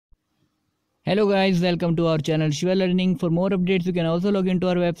Hello guys, welcome to our channel Shiva Learning. For more updates you can also log into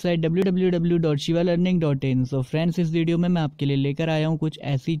our website www.shivalearning.in. So friends, इस video में मैं आपके लिए लेकर आया हूँ कुछ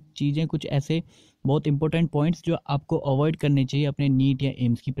ऐसी चीज़ें, कुछ ऐसे बहुत इंपॉर्टेंट पॉइंट्स जो आपको अवॉइड करने चाहिए अपने नीट या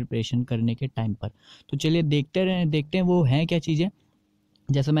एम्स की प्रिपरेशन करने के टाइम पर। तो चलिए देखते हैं वो हैं क्या चीज़ें।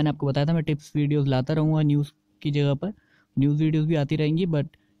 जैसे मैंने आपको बताया था, मैं टिप्स वीडियोज़ लाता रहूँगा न्यूज़ की जगह पर। न्यूज़ वीडियोज़ भी आती रहेंगी बट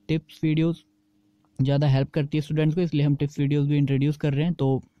टिप्स वीडियोज़ ज़्यादा हेल्प करती है स्टूडेंट्स को, इसलिए हम टिप्स वीडियोज़ भी इंट्रोड्यूस कर रहे हैं।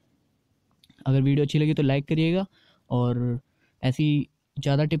 तो अगर वीडियो अच्छी लगी तो लाइक करिएगा और ऐसी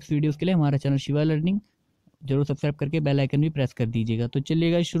ज़्यादा टिप्स वीडियोस के लिए हमारा चैनल शिवा लर्निंग जरूर सब्सक्राइब करके बेल आइकन भी प्रेस कर दीजिएगा। तो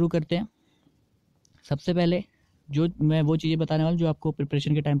चलिएगा शुरू करते हैं। सबसे पहले जो मैं वो चीज़ें बताने वाला जो आपको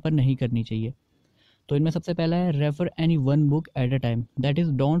प्रिपरेशन के टाइम पर नहीं करनी चाहिए। तो इनमें सबसे पहला है refer any one book at a time, that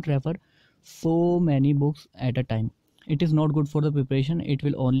is don't refer so many books at a time, it is not good for the preparation, it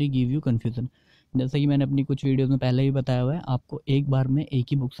will only give you confusion. जैसे कि मैंने अपनी कुछ वीडियोज़ में पहले ही बताया हुआ है, आपको एक बार में एक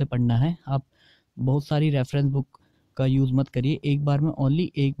ही बुक से पढ़ना है। आप बहुत सारी रेफरेंस बुक का यूज़ मत करिए, एक बार में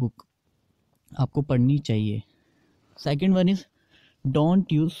ओनली एक बुक आपको पढ़नी चाहिए। Second one is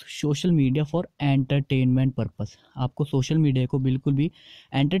don't use social media for entertainment purpose. आपको सोशल मीडिया को बिल्कुल भी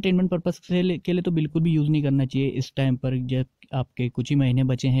एंटरटेनमेंट पर्पस के लिए तो बिल्कुल भी यूज़ नहीं करना चाहिए इस टाइम पर, जब आपके कुछ ही महीने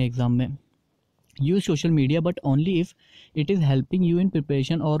बचे हैं एग्ज़ाम में। Use social media but only if it is helping you in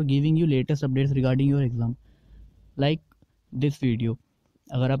preparation और giving you latest updates regarding your exam, like this video.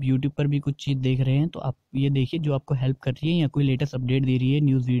 अगर आप YouTube पर भी कुछ चीज़ देख रहे हैं तो आप ये देखिए जो आपको हेल्प कर रही है या कोई लेटेस्ट अपडेट दे रही है,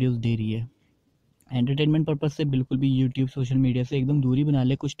 न्यूज़ वीडियोस दे रही है। एंटरटेनमेंट पर्पस से बिल्कुल भी YouTube सोशल मीडिया से एकदम दूरी बना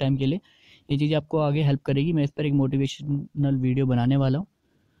ले कुछ टाइम के लिए, ये चीज़ आपको आगे हेल्प करेगी। मैं इस पर एक मोटिवेशनल वीडियो बनाने वाला हूँ,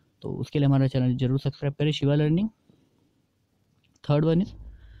 तो उसके लिए हमारा चैनल जरूर सब्सक्राइब करें, Shiva learning. Third one is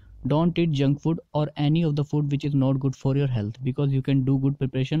don't eat junk food और any of the food which is not good for your health, because you can do good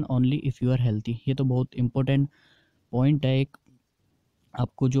preparation only if you are healthy. ये तो बहुत important point है, एक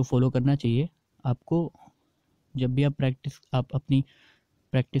आपको जो follow करना चाहिए। आपको जब भी आप अपनी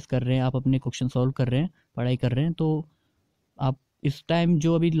प्रैक्टिस कर रहे हैं, आप अपने क्वेश्चन सॉल्व कर रहे हैं, पढ़ाई कर रहे हैं, तो आप इस टाइम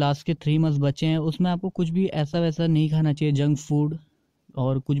जो अभी लास्ट के 3 मंथ्स बचे हैं उसमें आपको कुछ भी ऐसा वैसा नहीं खाना चाहिए, जंक फूड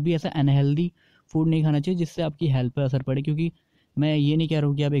और कुछ भी ऐसा अनहेल्दी फूड नहीं खाना चाहिए जिससे आपकी हेल्थ पर असर पड़े। क्योंकि मैं ये नहीं कह रहा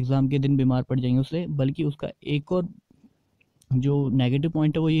हूँ कि आप एग्ज़ाम के दिन बीमार पड़ जाएंगे उससे, बल्कि उसका एक और जो नेगेटिव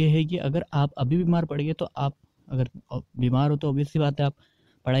पॉइंट है वो ये है कि अगर आप अभी बीमार पड़ गए तो आप अगर बीमार हो तो ऑब्वियस सी बात है आप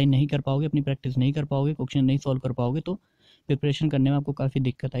पढ़ाई नहीं कर पाओगे, अपनी प्रैक्टिस नहीं कर पाओगे, क्वेश्चन नहीं सॉल्व कर पाओगे, तो प्रिपरेशन करने में आपको काफ़ी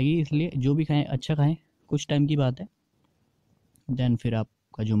दिक्कत आएगी। इसलिए जो भी खाएं अच्छा खाएं, कुछ टाइम की बात है, देन फिर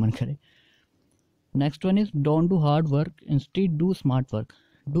आपका जो मन करे। Next one is don't do hard work, instead do smart work.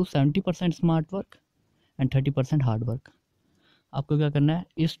 Do 70% smart work and 30% hard work. आपको क्या करना है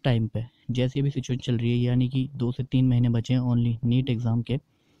इस टाइम पे, जैसे अभी सिचुएशन चल रही है, यानी कि 2 से 3 महीने बचे हैं ओनली नीट एग्ज़ाम के,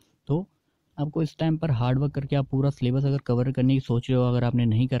 तो आपको इस टाइम पर हार्ड वर्क करके आप पूरा सिलेबस अगर कवर करने की सोच रहे हो, अगर आपने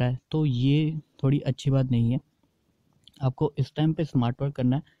नहीं करा है तो ये थोड़ी अच्छी बात नहीं है। आपको इस टाइम पे स्मार्ट वर्क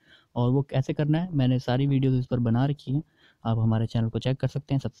करना है, और वो कैसे करना है मैंने सारी वीडियोस इस पर बना रखी हैं, आप हमारे चैनल को चेक कर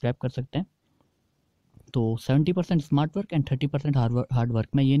सकते हैं, सब्सक्राइब कर सकते हैं। तो 70% smart work and 30% hard work.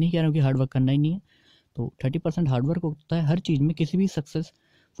 मैं ये नहीं कह रहा हूँ कि हार्ड वर्क करना ही नहीं है, तो 30% हार्ड वर्क होता है हर चीज़ में, किसी भी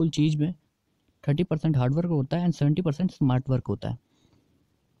सक्सेसफुल चीज़ में 30% हार्ड वर्क होता है एंड 70% स्मार्ट वर्क होता है।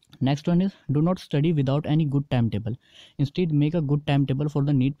 Next one is do not study without any good timetable. Instead make a good timetable for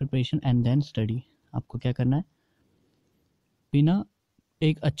the NEET preparation and then study. आपको क्या करना है, बिना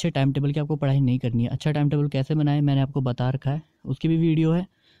एक अच्छे टाइम टेबल के आपको पढ़ाई नहीं करनी है। अच्छा टाइम टेबल कैसे बनाएं मैंने आपको बता रखा है, उसकी भी वीडियो है,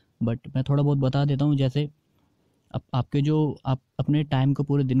 बट मैं थोड़ा बहुत बता देता हूँ। जैसे आपके जो आप अपने टाइम को,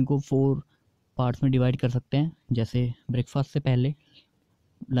 पूरे दिन को 4 पार्ट्स में डिवाइड कर सकते हैं। जैसे ब्रेकफास्ट से पहले,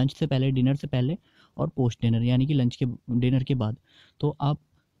 लंच से पहले, डिनर से पहले और पोस्ट डिनर, यानी कि लंच के डिनर के बाद। तो आप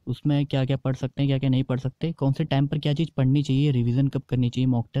उसमें क्या क्या पढ़ सकते हैं, क्या क्या नहीं पढ़ सकते, कौन से टाइम पर क्या चीज़ पढ़नी चाहिए, रिवीजन कब करनी चाहिए,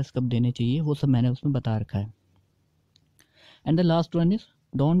 मॉक टेस्ट कब देने चाहिए, वो सब मैंने उसमें बता रखा है। And the last one is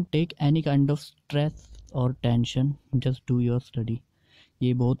don't take any kind of stress और tension, just do your study.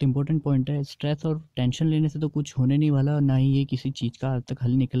 ये बहुत इंपॉर्टेंट पॉइंट है। स्ट्रेस और टेंशन लेने से तो कुछ होने नहीं वाला, ना ही ये किसी चीज़ का आज तक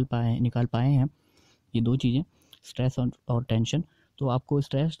हल निकाल पाए हैं ये दो चीज़ें, स्ट्रेस और टेंशन। तो आपको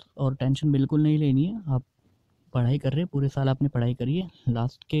स्ट्रेस और टेंशन बिल्कुल नहीं लेनी है। आप पढ़ाई कर रहे हैं, पूरे साल आपने पढ़ाई करी है,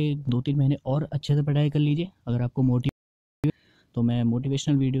 लास्ट के 2-3 महीने और अच्छे से पढ़ाई कर लीजिए। अगर आपको तो मैं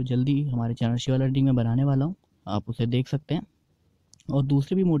मोटिवेशनल वीडियो जल्दी हमारे चैनल शिवा लर्निंग में बनाने वाला हूँ, आप उसे देख सकते हैं। और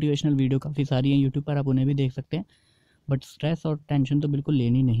दूसरी भी मोटिवेशनल वीडियो काफ़ी सारी हैं यूट्यूब पर, आप उन्हें भी देख सकते हैं। बट स्ट्रेस और टेंशन तो बिल्कुल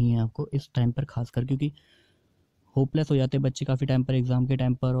लेनी नहीं है आपको इस टाइम पर खासकर, क्योंकि होपलेस हो जाते हैं बच्चे काफ़ी टाइम पर एग्ज़ाम के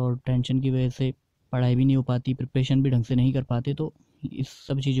टाइम पर, और टेंशन की वजह से पढ़ाई भी नहीं हो पाती, प्रिपरेशन भी ढंग से नहीं कर पाते। तो इस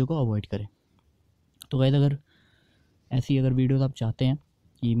सब चीज़ों को अवॉइड करें। तो गाइस, अगर ऐसी वीडियोस आप चाहते हैं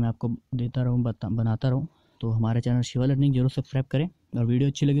कि मैं आपको देता रहूँ, बनाता रहूँ, तो हमारे चैनल शिवा लर्निंग जरूर सब्सक्राइब करें, और वीडियो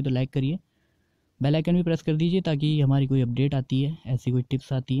अच्छी लगी तो लाइक करिए। बेल आइकन भी प्रेस कर दीजिए ताकि हमारी कोई अपडेट आती है, ऐसी कोई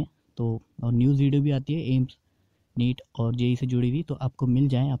टिप्स आती है तो, और न्यूज़ वीडियो भी आती है एम्स, नीट और जेई से जुड़ी हुई, तो आपको मिल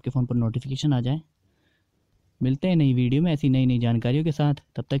जाए, आपके फ़ोन पर नोटिफिकेशन आ जाए। मिलते हैं नई वीडियो में ऐसी नई नई जानकारियों के साथ,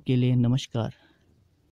 तब तक के लिए नमस्कार।